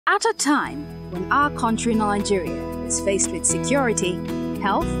At a time when our country Nigeria is faced with security,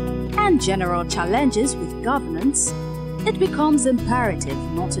 health, and general challenges with governance, it becomes imperative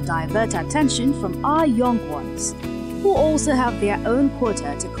not to divert attention from our young ones, who also have their own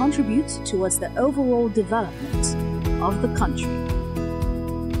quota to contribute towards the overall development of the country.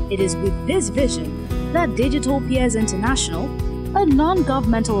 It is with this vision that Digital Peers International, a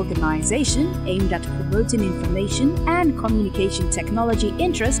non-governmental organization aimed at promoting information and communication technology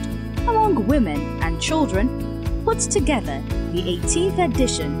interest among women and children, puts together the 18th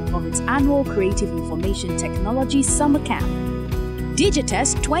edition of its annual Creative Information Technology Summer Camp,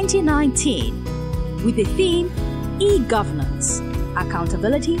 Digitest 2019, with the theme E-Governance,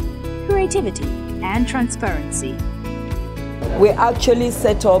 Accountability, Creativity, and Transparency. We actually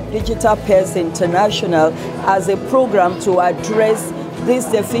set up Digital Peers International as a program to address this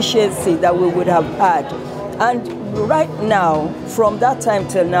deficiency that we would have had. And right now, from that time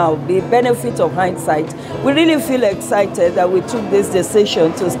till now, the benefit of hindsight, we really feel excited that we took this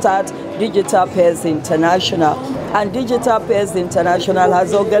decision to start Digital Peers International. And Digital Peers International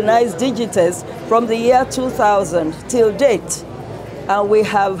has organized Digitest from the year 2000 till date. And we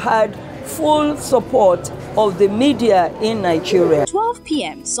have had full support of the media in Nigeria. 12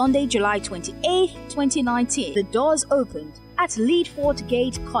 p.m. Sunday, July 28, 2019. The doors opened at Forte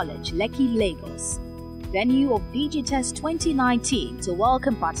Gate College, Lekki, Lagos, venue of Digitest 2019, to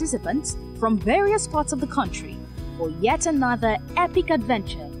welcome participants from various parts of the country for yet another epic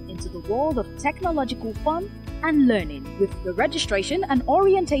adventure into the world of technological fun and learning. With the registration and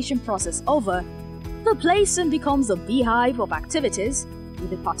orientation process over, the place soon becomes a beehive of activities, with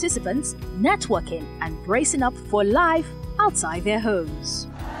the participants networking and bracing up for life outside their homes.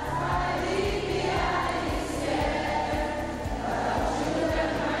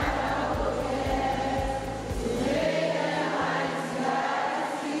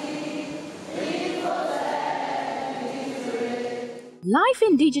 Life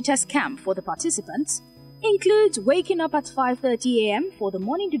in Digitest camp for the participants includes waking up at 5:30 a.m. for the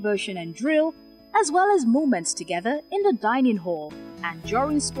morning devotion and drill, as well as moments together in the dining hall and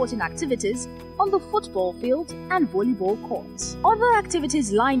during sporting activities on the football field and volleyball courts. Other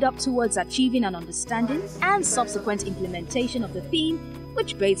activities lined up towards achieving an understanding and subsequent implementation of the theme,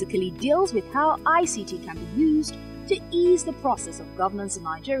 which basically deals with how ICT can be used to ease the process of governance in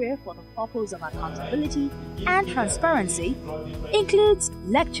Nigeria for the purpose of accountability and transparency, includes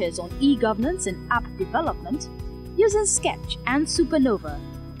lectures on e-governance and app development using Sketch and Supernova,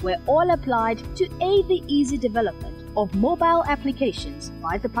 were all applied to aid the easy development of mobile applications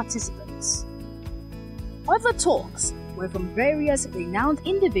by the participants. Other talks were from various renowned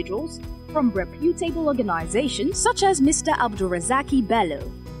individuals from reputable organizations such as Mr. Abdulrazaki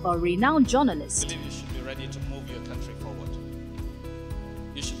Bello, a renowned journalist. I believe you should be ready to move your country forward.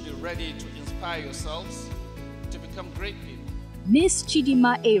 You should be ready to inspire yourselves to become great people. Miss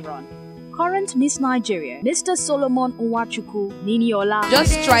Chidima Aaron, current Miss Nigeria, Mr. Solomon Nwachukwu Niniola.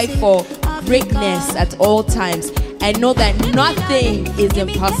 Just strive for greatness at all times and know that nothing is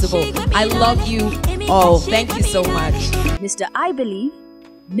impossible. I love you all. Thank you so much. Mr. I Believe,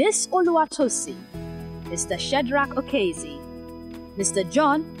 Miss Oluwatosi, Mr. Shedrack Okezi, Mr.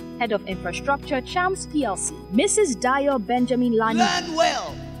 John, Head of Infrastructure, Chams PLC, Mrs. Dayo Benjamin Lani. Learn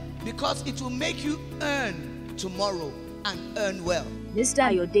well, because it will make you earn tomorrow and earn well. Mr.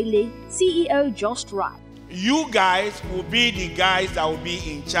 Ayodele, CEO Just Right. You guys will be the guys that will be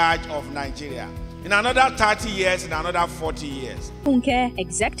in charge of Nigeria in another 30 years, in another 40 years. Funke,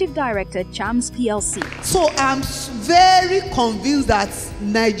 Executive Director, Chams PLC. So I'm very convinced that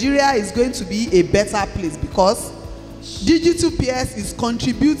Nigeria is going to be a better place because Digital Peers is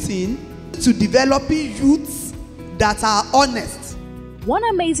contributing to developing youths that are honest. One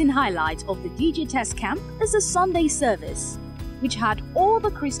amazing highlight of the Digitest camp is the Sunday service, which had all the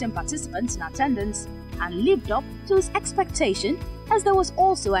Christian participants in attendance and lived up to his expectation, as there was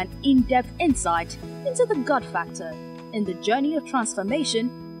also an in-depth insight into the God factor in the journey of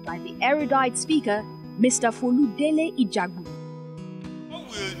transformation by the erudite speaker, Mr. Foludele Ijagu. What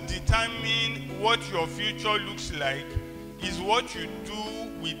will determine what your future looks like is what you do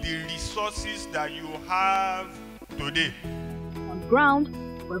with the resources that you have today. On ground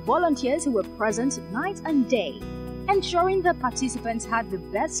were volunteers who were present night and day, ensuring the participants had the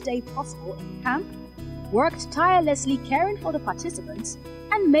best day possible in camp, worked tirelessly caring for the participants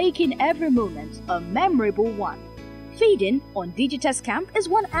and making every moment a memorable one. Feeding on Digitest Camp is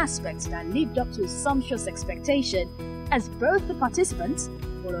one aspect that lived up to a sumptuous expectation, as both the participants,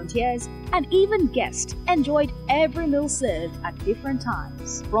 volunteers, and even guests enjoyed every meal served at different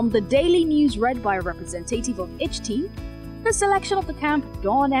times. From the daily news read by a representative of each team, the selection of the camp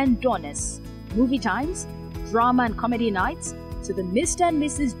Dawn and Dawness, movie times, drama and comedy nights, to the Mr. and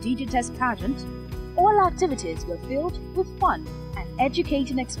Mrs. Digitest pageant, all activities were filled with fun and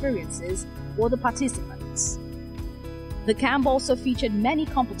educating experiences for the participants. The camp also featured many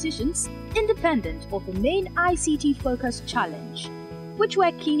competitions independent of the main ICT-focused challenge, which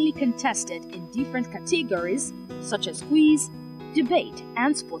were keenly contested in different categories such as quiz, debate,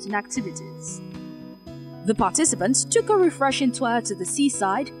 and sporting activities. The participants took a refreshing tour to the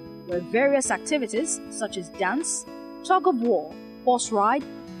seaside, where various activities such as dance, tug-of-war, horse ride,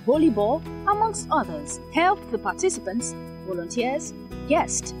 volleyball, amongst others, helped the participants, volunteers,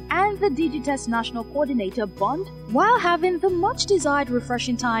 guests, and the Digitest National Coordinator bond while having the much-desired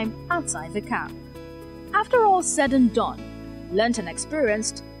refreshing time outside the camp. After all said and done, learnt and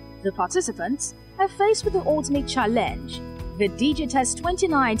experienced, the participants are faced with the ultimate challenge, the Digitest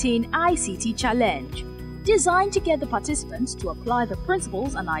 2019 ICT Challenge, designed to get the participants to apply the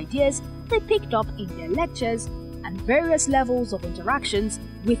principles and ideas they picked up in their lectures and various levels of interactions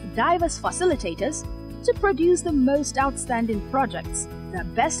with diverse facilitators to produce the most outstanding projects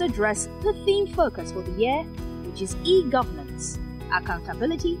that best address the theme focus for the year, which is e-governance,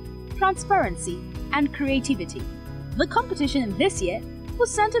 accountability, transparency, and creativity. The competition this year was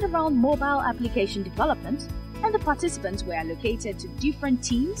centered around mobile application development, and the participants were allocated to different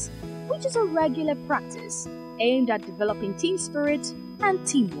teams, which is a regular practice aimed at developing team spirit and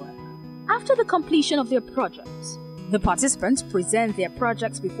teamwork. After the completion of their projects, the participants present their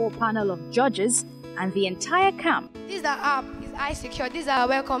projects before a panel of judges and the entire camp. This is the app, it's iSecure, this is our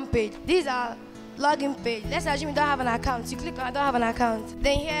welcome page, this is our login page. Let's assume you don't have an account. You click on I don't have an account.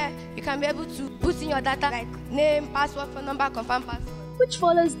 Then here, you can be able to put in your data like name, password, phone number, confirm password. Which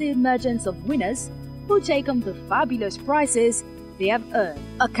follows the emergence of winners who take home the fabulous prizes they have earned.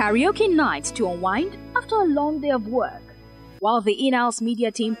 A karaoke night to unwind after a long day of work, while the in-house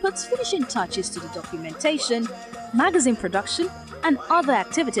media team puts finishing touches to the documentation, magazine production, and other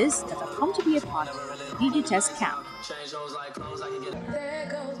activities that have come to be a part of the Digitest camp.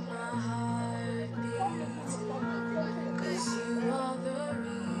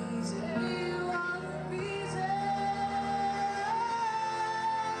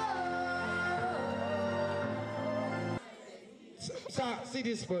 Sir, see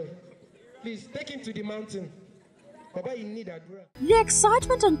this boy. Please take him to the mountain. Baba, you need a drug. The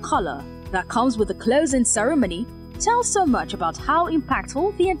excitement and color that comes with the closing ceremony tells so much about how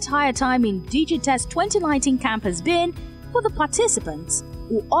impactful the entire time in Digitest 2019 camp has been for the participants,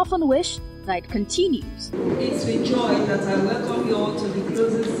 who often wish that it continues. It's with joy that I welcome you all to the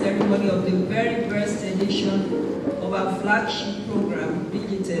closing ceremony of the very first edition of our flagship program,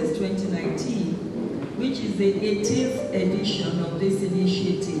 Digitest 2019, which is the 18th edition of this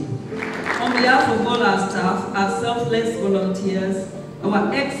initiative. On behalf of all our staff, our selfless volunteers,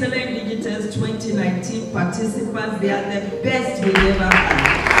 our excellent Digitest 2019 participants, they are the best we've ever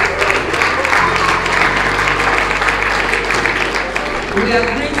had. We are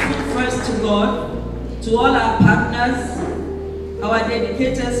grateful first to God, to all our partners, our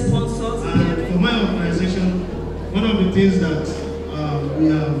dedicated sponsors. For my organization, one of the things that we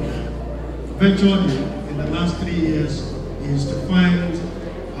have ventured in the last 3 years is to find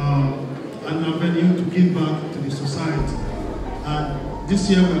an avenue to give back to the society. And this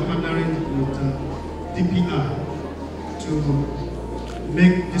year we are partnering with DPI to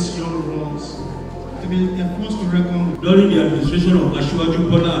make these young runs to be a force to reckon. During the administration of Asiwaju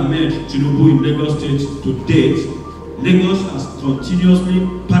Bola Ahmed Tinubu in Lagos State to date, Lagos has continuously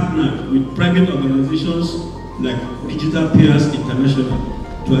partnered with private organizations like Digital Peers International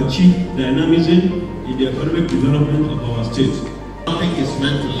to achieve dynamism in the economic development of our state. Nothing is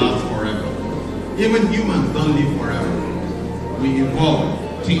meant to last forever. Even humans don't live forever. We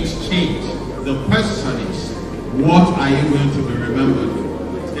evolve, things change. The question is, what are you going to be remembered?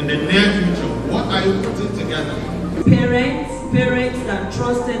 In the near future, what are you putting together? Parents that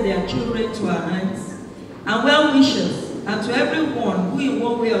trusted their children to our hands, and well-wishers, and to everyone who in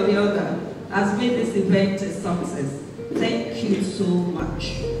one way or the other has made this event a success. Thank you so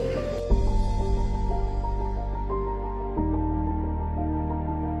much.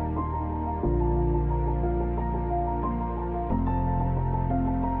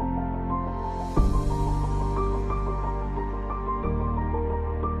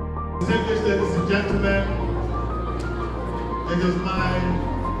 Ladies and gentlemen, it is my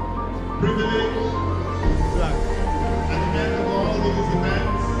privilege at the end of all these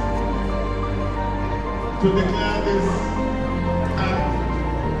events to declare this camp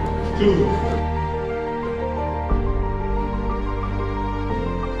closed.